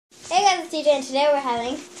CJ, and today we're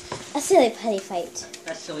having a silly putty fight.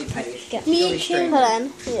 A silly putty. Me too. Hold on.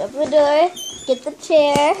 You open the door. Get the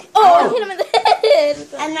chair. Oh! Hit him in the head.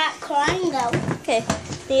 I'm not crying though. Okay.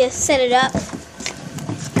 You just set it up.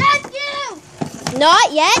 Thank you!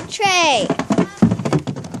 Not yet, Trey.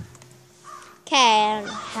 Okay, I don't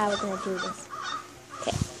know how we're gonna do this.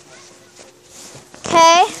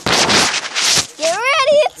 Okay. Get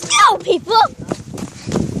ready. Let's go, people.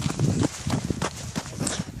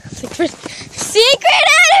 Secret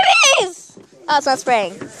enemies! Oh, it's not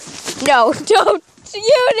spraying. No, don't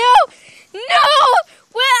you know? No!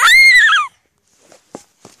 Where?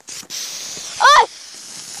 Ah! Oh!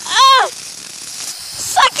 Oh!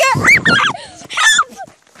 Sucker! Help!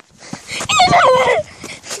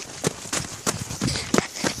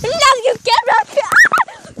 No, you get up here!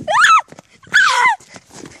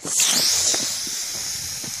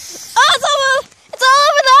 Oh, it's all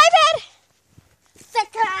over the iPad!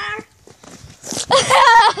 Sucker!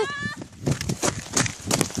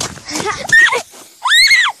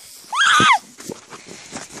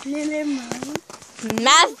 Never mind.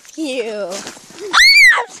 Matthew.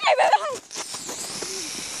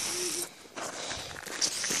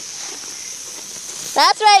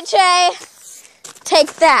 That's right, Trey.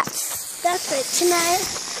 Take that. That's right, tonight.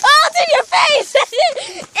 Oh, it's in your face!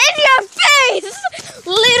 In your face!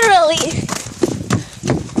 Literally.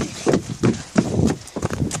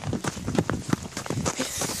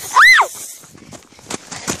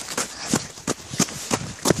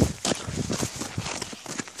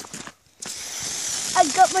 I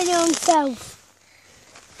got my own self.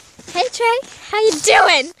 Hey Trey, how you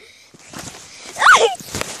doing?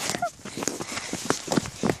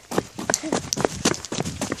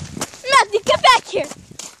 Matthew, get back here.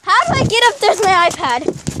 How do I get up? There's my iPad.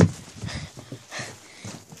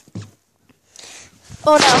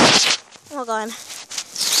 Oh no. Hold on.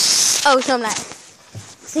 Oh, so I'm not.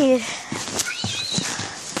 See.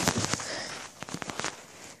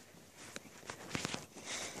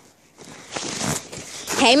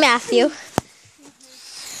 Hey, Matthew.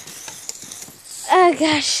 Oh,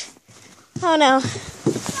 gosh. Oh, no.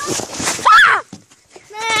 Ah!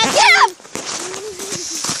 Get him!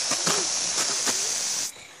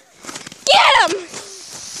 Get him!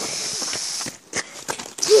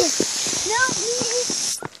 No,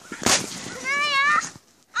 please. Tanaya,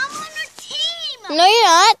 I'm on a team. No, you're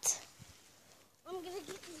not. I'm gonna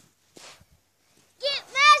get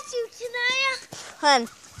Matthew, Tanaya. Hun.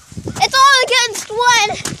 It's all against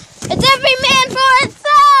one. It's every man for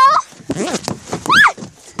itself.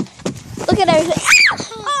 Look at everything.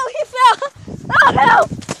 Oh, he fell. Oh, no.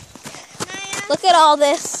 Tanaya. Look at all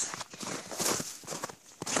this.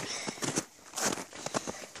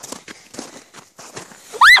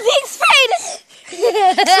 Being sprayed.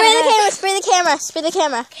 Spray the camera. Spray the camera. Spray the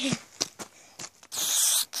camera.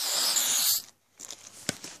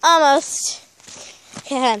 Almost.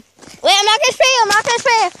 Okay, hun. Wait, I'm not gonna spray you. I'm not gonna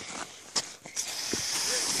spray you.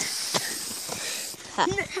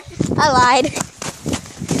 I lied.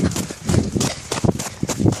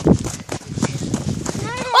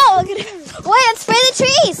 Oh, look at it. Wait, let's spray the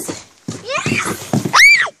trees. Yeah.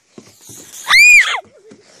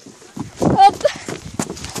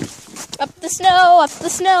 Up the snow, up the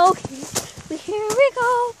snow. Here we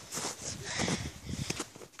go.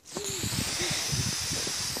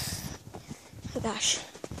 Oh gosh.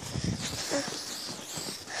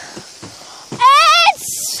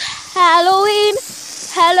 It's Halloween.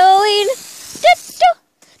 Halloween.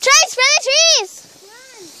 Try and spray the trees.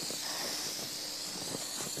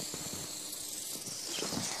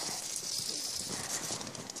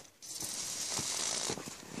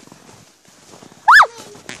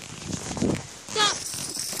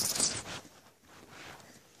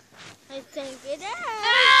 I think it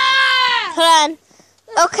is. Hold on.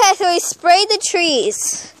 Okay, so we sprayed the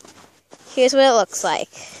trees. Here's what it looks like.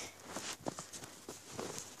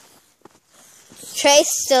 Trey's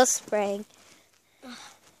still spraying.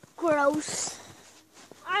 Gross.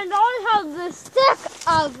 And I have the stick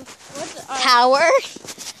of Power.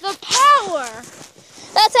 the power.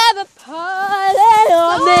 Let's have a party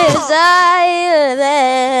on this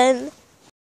island.